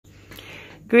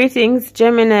Greetings,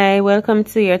 Gemini. Welcome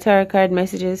to your tarot card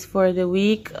messages for the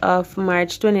week of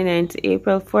March 29th to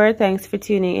April 4th. Thanks for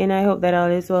tuning in. I hope that all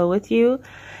is well with you.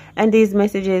 And these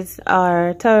messages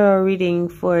are tarot reading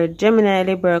for Gemini,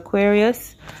 Libra,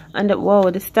 Aquarius. And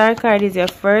the star card is your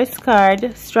first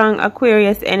card. Strong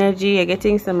Aquarius energy. You're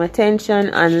getting some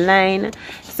attention online.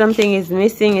 Something is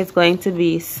missing. It's going to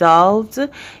be solved.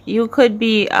 You could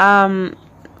be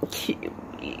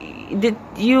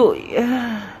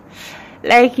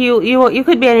you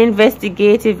could be an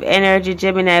investigative energy,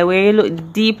 Gemini, where you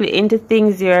look deeply into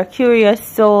things. You're a curious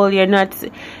soul.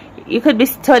 You could be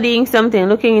studying something,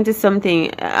 looking into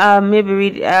something, maybe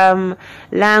read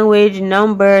language,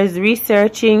 numbers,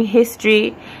 researching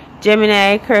history.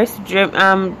 Gemini,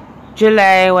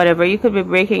 July, whatever. You could be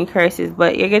breaking curses,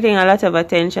 but you're getting a lot of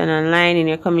attention online in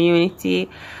your community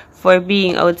for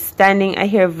being outstanding. I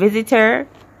hear visitor.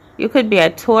 You could be a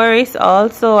tourist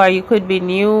also, or you could be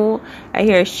new. I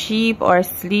hear sheep or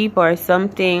sleep or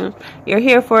something. You're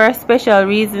here for a special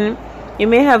reason. You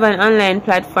may have an online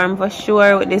platform for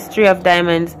sure with this Three of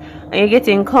Diamonds. And you're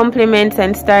getting compliments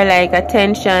and star-like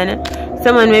attention.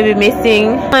 Someone may be missing.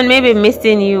 Someone may be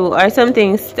missing you, or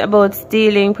something about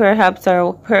stealing perhaps,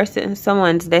 or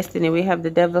someone's destiny. We have the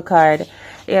Devil card.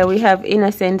 Yeah, we have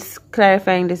innocence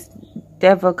clarifying this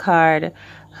Devil card.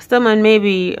 Someone may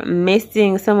be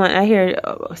missing. Someone, I hear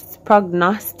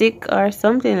prognostic or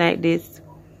something like this.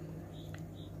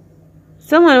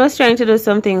 Someone was trying to do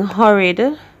something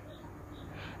horrid.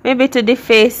 Maybe to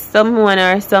deface someone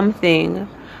or something.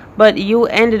 But you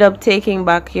ended up taking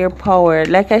back your power.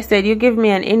 Like I said, you give me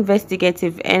an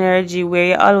investigative energy where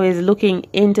you're always looking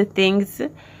into things.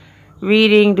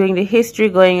 Reading, doing the history,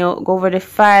 go over the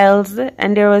files.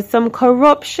 And there was some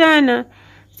corruption.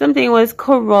 Something was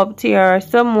corrupt here, or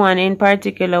someone in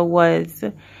particular was.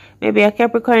 Maybe a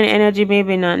Capricorn energy,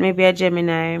 maybe not. Maybe a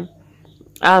Gemini.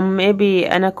 Maybe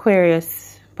an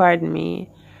Aquarius, pardon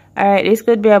me. Alright, this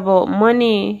could be about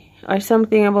money, or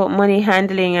something about money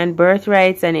handling and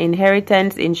birthrights and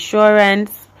inheritance,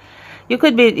 insurance. You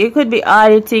could be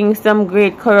auditing some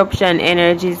great corruption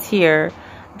energies here,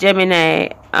 Gemini.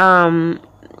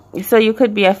 So you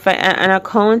could be an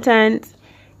accountant.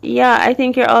 Yeah, I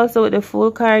think you're also with the Fool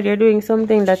card. You're doing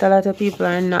something that a lot of people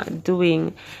are not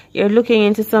doing. You're looking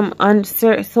into some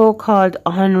so-called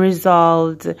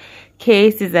unresolved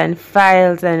cases and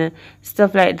files and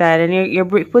stuff like that. And you're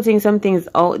putting some things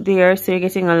out there, so you're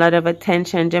getting a lot of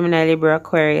attention, Gemini, Libra,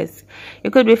 Aquarius. You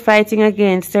could be fighting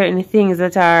against certain things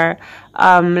that are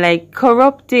like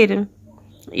corrupted.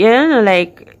 You know,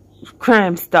 like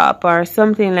Crime Stop or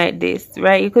something like this,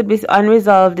 right? You could be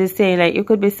unresolved, is saying, like, you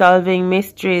could be solving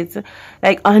mysteries,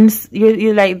 like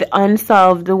you like the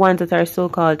unsolved, the ones that are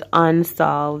so-called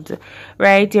unsolved,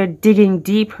 right? You're digging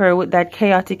deeper with that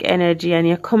chaotic energy, and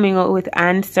you're coming out with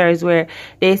answers where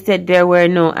they said there were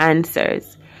no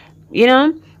answers. You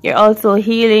know, you're also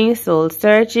healing, soul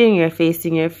searching, you're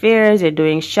facing your fears, you're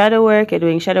doing shadow work, you're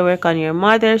doing shadow work on your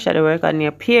mother, shadow work on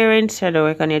your parents, shadow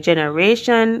work on your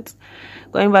generations.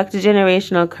 Going back to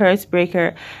generational curse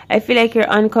breaker, I feel like you're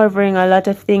uncovering a lot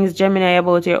of things, Gemini,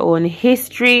 about your own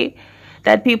history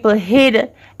that people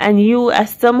hid, and you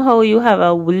somehow you have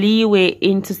a leeway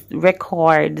into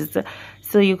records.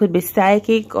 So you could be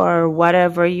psychic or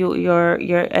whatever. I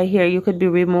hear you could be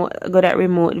good at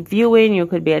remote viewing. You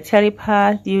could be a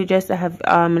telepath. You just have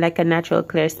like a natural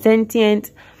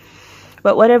clairsentient.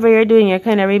 But whatever you're doing, you're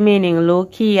kind of remaining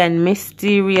low-key and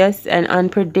mysterious and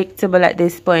unpredictable at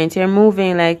this point. You're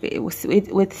moving like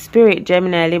with spirit,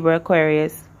 Gemini, Libra,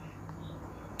 Aquarius.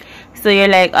 So you're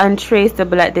like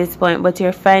untraceable at this point, but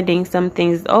you're finding some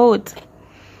things out.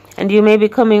 And you may be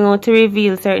coming out to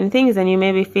reveal certain things, and you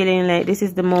may be feeling like this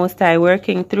is the Most High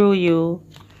working through you.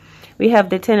 We have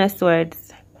the Ten of Swords.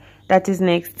 That is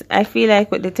next. I feel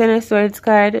like with the Ten of Swords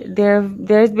card,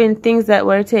 there's been things that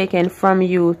were taken from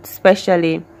you,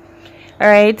 especially.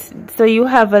 Alright, so you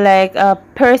have like a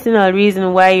personal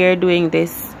reason why you're doing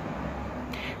this.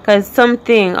 Because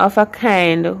something of a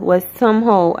kind was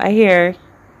somehow, I hear,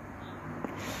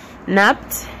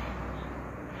 napped.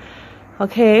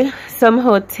 Okay,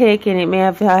 somehow taken. It may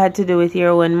have had to do with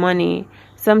your own money.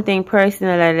 Something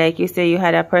personal, like you say, you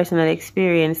had a personal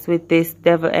experience with this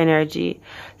devil energy.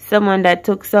 Someone that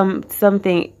took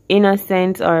something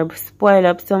innocent or spoiled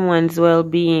up someone's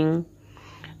well-being.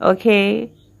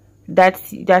 Okay,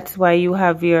 that's why you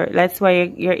have you're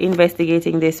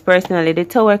investigating this personally. The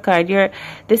Tower card,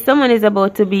 someone is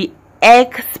about to be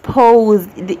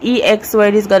exposed. The EX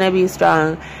word is gonna be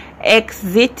strong.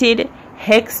 Exited,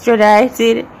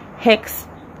 extradited,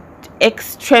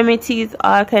 extremities,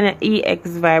 all kind of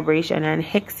EX vibration, and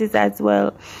hexes as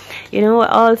well. You know,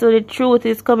 also the truth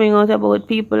is coming out about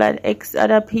people that ex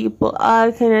other people,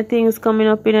 all kind of things coming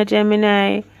up in a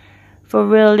Gemini. For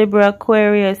real, Libra,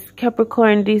 Aquarius,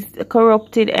 Capricorn, these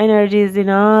corrupted energies in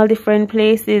all different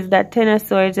places, that Ten of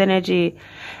Swords energy.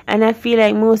 And I feel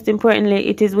like most importantly,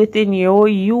 it is within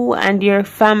you and your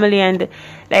family, and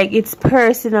like it's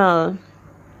personal.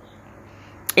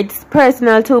 It's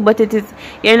personal too, but it is,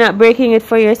 you're not breaking it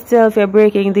for yourself, you're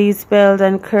breaking these spells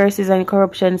and curses and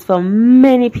corruptions for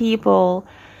many people.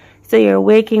 So you're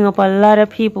waking up a lot of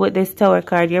people with this Tower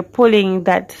card. You're pulling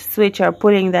that switch or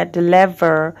pulling that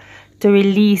lever to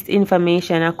release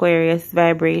information, Aquarius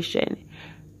vibration.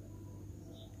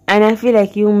 And I feel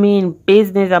like you mean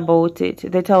business about it,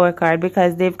 the Tower card,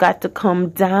 because they've got to come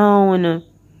down.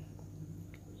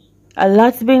 A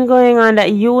lot's been going on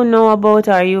that you know about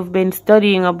or you've been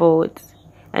studying about.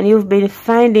 And you've been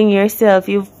finding yourself.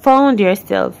 You've found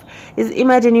yourself.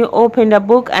 Imagine you opened a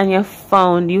book and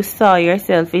you saw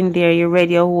yourself in there. You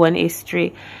read your own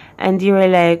history. And you were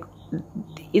like,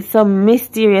 it's some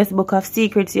mysterious book of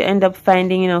secrets you end up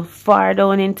finding, you know, far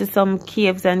down into some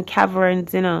caves and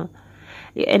caverns, you know.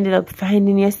 You ended up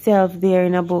finding yourself there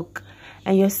in a book.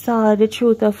 And you saw the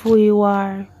truth of who you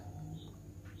are.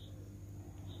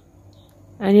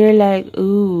 And you're like,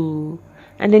 ooh.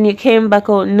 And then you came back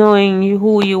out knowing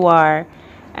who you are.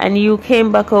 And you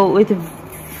came back out with,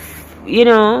 you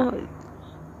know,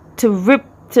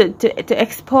 to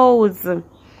expose.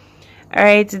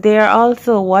 Alright, they are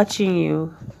also watching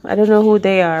you. I don't know who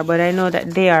they are, but I know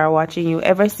that they are watching you.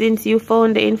 Ever since you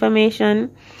found the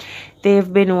information,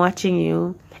 they've been watching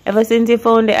you. Ever since you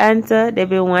found the answer, they've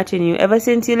been watching you. Ever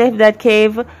since you left that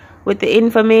cave with the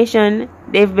information,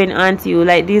 they've been onto you.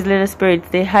 Like these little spirits,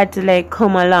 they had to like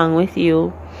come along with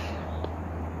you.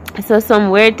 So some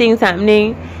weird things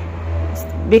happening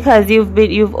because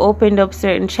you've opened up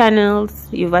certain channels.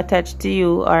 You've attached to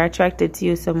you or attracted to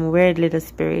you some weird little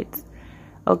spirits.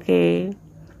 Okay,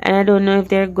 and I don't know if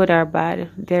they're good or bad.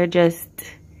 They're just,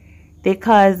 they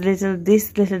cause little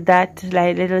this, little that,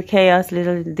 like little chaos,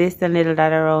 little this and little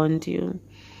that around you,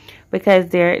 because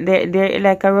they're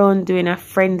like around doing a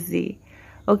frenzy.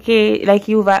 Okay, like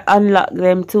you've unlocked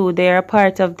them too. They are a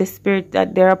part of the spirit,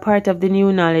 that they're a part of the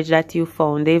new knowledge that you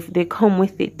found. They come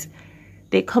with it.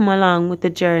 They come along with the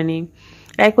journey.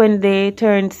 Like when they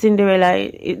turned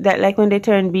Cinderella, like when they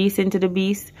turned Beast into the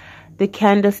Beast, the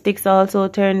candlesticks also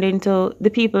turned into,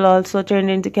 the people also turned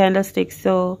into candlesticks.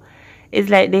 So it's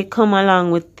like they come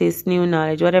along with this new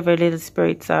knowledge, whatever little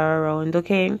spirits are around,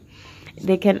 okay?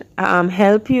 They can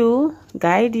help you,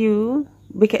 guide you.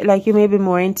 Because, like, you may be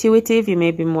more intuitive, you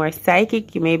may be more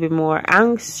psychic, you may be more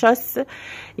anxious,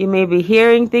 you may be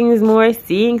hearing things more,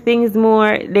 seeing things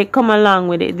more. They come along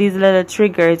with it, these little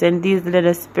triggers and these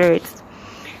little spirits.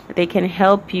 They can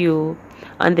help you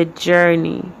on the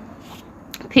journey.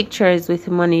 Pictures with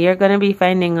money. You're going to be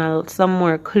finding out some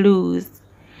more clues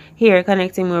here,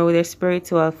 connecting more with your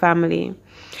spiritual family.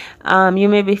 You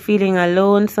may be feeling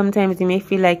alone. Sometimes you may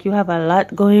feel like you have a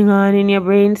lot going on in your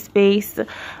brain space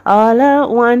all at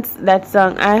once. That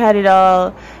song, I Had It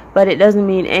All, but it doesn't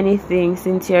mean anything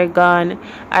since you're gone.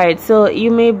 Alright, so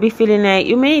you may be feeling like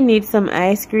you may need some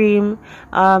ice cream,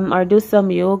 or do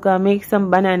some yoga, make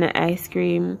some banana ice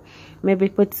cream. Maybe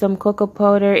put some cocoa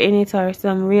powder in it or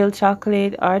some real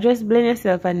chocolate, or just blend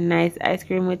yourself a nice ice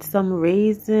cream with some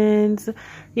raisins.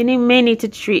 You may need to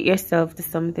treat yourself to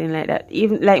something like that.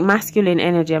 Even like masculine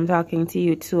energy, I'm talking to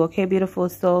you too, okay, beautiful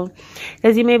soul?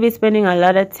 Because you may be spending a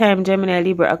lot of time, Gemini,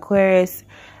 Libra, Aquarius,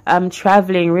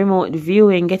 traveling, remote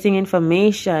viewing, getting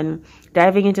information,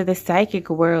 diving into the psychic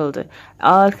world,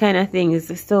 all kind of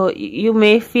things. So you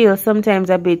may feel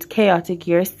sometimes a bit chaotic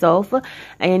yourself,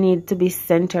 and you need to be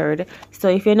centered. So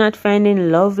if you're not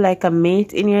finding love like a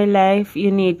mate in your life, you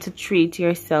need to treat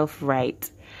yourself right.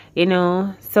 You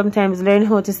know, sometimes learn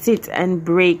how to sit and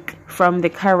break from the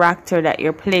character that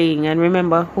you're playing and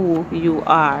remember who you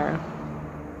are.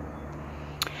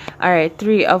 Alright,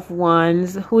 Three of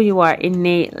Wands. Who you are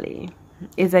innately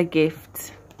is a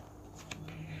gift.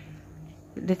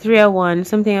 The Three of Wands,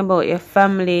 something about your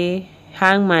family.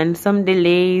 Hangman, some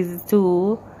delays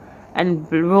too, and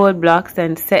roadblocks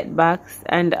and setbacks.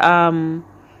 And the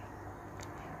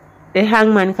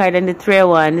Hangman card and the Three of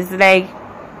Wands, it's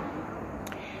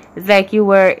like you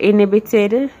were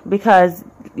inhibited because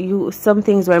some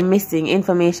things were missing,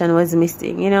 information was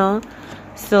missing, you know.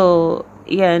 So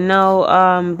yeah,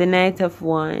 now the Knight of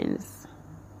Wands.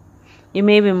 You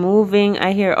may be moving,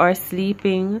 I hear, or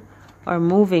sleeping, or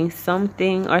moving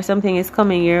something, or something is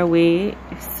coming your way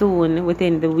soon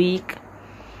within the week.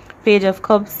 Page of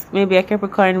Cups, maybe a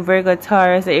Capricorn, Virgo,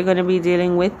 Taurus that you're going to be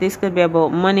dealing with. This could be about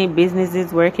money,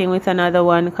 businesses, working with another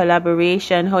one,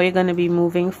 collaboration, how you're going to be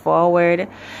moving forward.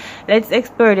 Let's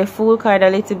explore the Fool card a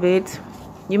little bit.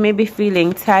 You may be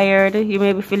feeling tired. You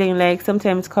may be feeling like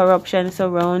sometimes corruption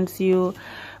surrounds you.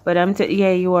 But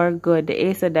yeah, you are good. The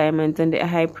Ace of Diamonds and the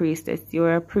High Priestess. You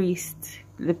are a priest.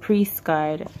 The Priest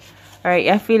card. Alright,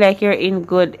 I feel like you're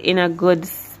in a good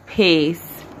space.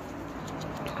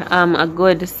 A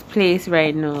good place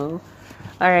right now.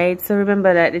 Alright, so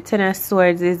remember that the Ten of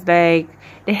Swords is like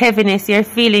the heaviness you're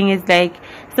feeling is like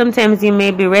sometimes you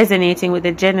may be resonating with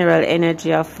the general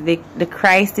energy of the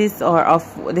crisis or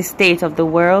of the state of the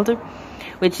world,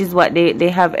 which is what they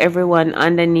have everyone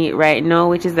underneath right now,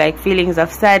 which is like feelings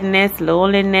of sadness,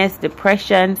 loneliness,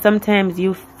 depression. Sometimes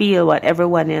you feel what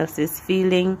everyone else is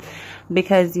feeling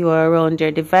because you are around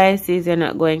your devices. You're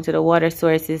not going to the water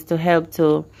sources to help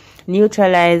to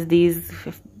neutralize these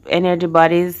energy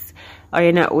bodies, or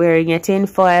you're not wearing your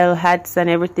tinfoil hats and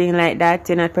everything like that.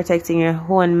 You're not protecting your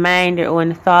own mind, your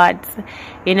own thoughts,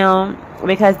 you know,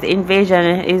 because the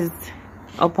invasion is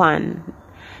upon.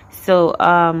 So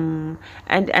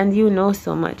and you know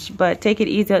so much, but take it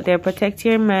easy out there. Protect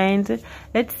your mind.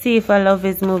 Let's see if a love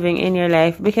is moving in your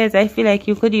life, because I feel like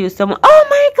you could use someone. Oh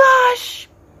my gosh,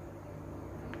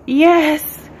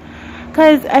 yes,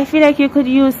 because I feel like you could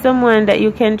use someone that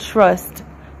you can trust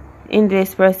in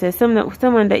this process,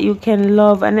 someone that you can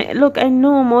love. And look, I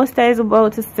know most is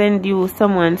about to send you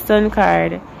someone, Sun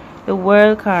card, the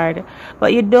World card,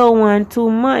 but you don't want too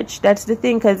much. That's the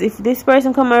thing, because if this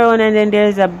person come around and then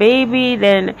there's a baby,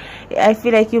 then I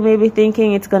feel like you may be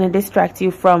thinking it's going to distract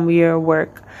you from your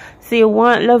work. So you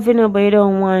want love, you know, but you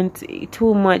don't want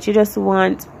too much. You just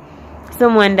want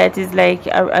someone that is like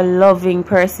a loving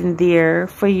person there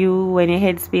for you when your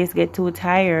headspace get too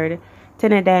tired.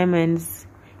 Ten of Diamonds.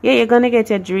 Yeah, you're gonna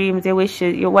get your dreams, your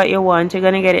wishes, what you want. You're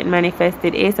gonna get it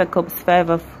manifested. Ace of Cups,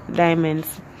 Five of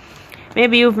Diamonds.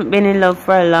 Maybe you've been in love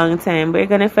for a long time, but you're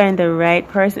gonna find the right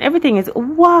person. Everything is,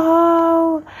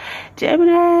 wow,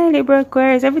 Gemini, Libra,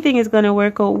 Aquarius, everything is gonna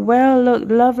work out well. Look,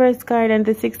 Lovers card and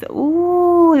the Six of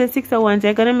Wands.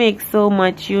 You're gonna make so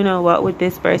much, you know what, with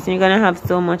this person. You're gonna have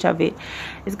so much of it.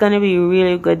 It's gonna be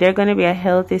really good. They're gonna be a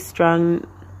healthy, strong,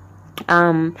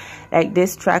 like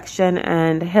distraction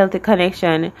and healthy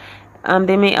connection.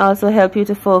 They may also help you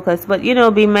to focus, but you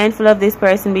know, be mindful of this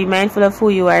person. Be mindful of who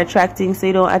you are attracting, so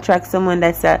you don't attract someone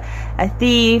that's a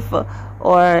thief,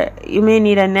 or you may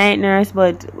need a night nurse,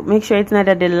 but make sure it's not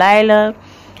a Delilah.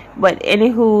 But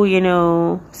anywho, you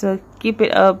know, so keep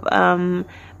it up.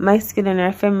 Masculine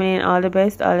or feminine, all the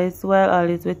best. All is well, all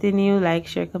is within you. Like,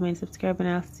 share, comment, subscribe, and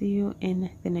I'll see you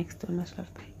in the next one. Much love.